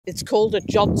It's called a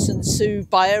Johnson-Su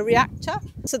Bio-Reactor.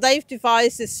 So they've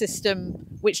devised this system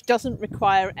which doesn't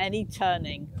require any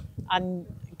turning and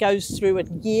goes through a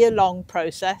year-long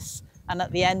process, and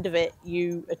at the end of it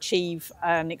you achieve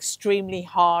an extremely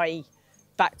high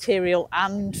bacterial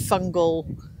and fungal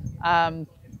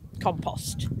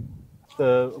compost.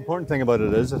 The important thing about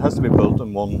it is it has to be built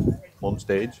in one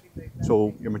stage.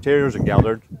 So your materials are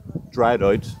gathered, dried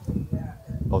out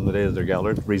on the day that they're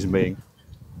gathered, reason being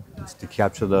it's to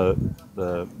capture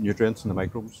the nutrients and the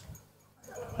microbes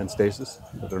in stasis,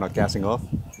 that they're not gassing off.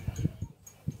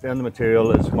 Then the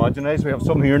material is homogenized. We have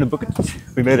some here in the bucket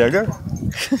we made earlier.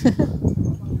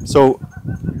 So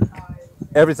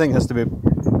everything has to be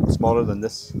smaller than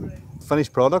this.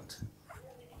 Finished product,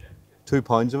 2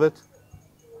 pounds of it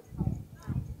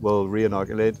will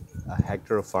re-inoculate a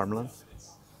hectare of farmland.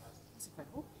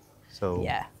 So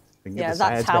Yeah. we can get the That's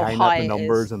science how behind high that, the it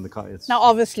numbers is. and the Now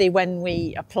obviously when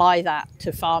we apply that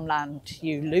to farmland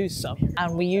you lose some,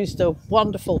 and we used a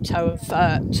wonderful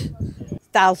Tow-and-Fert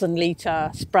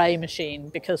 1,000-litre spray machine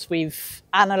because we've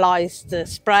analysed the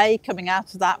spray coming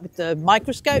out of that with the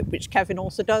microscope, which Kevin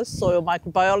also does, soil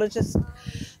microbiologist,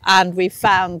 and we've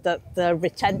found that the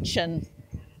retention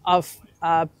of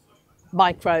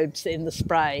microbes in the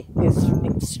spray is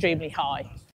extremely high.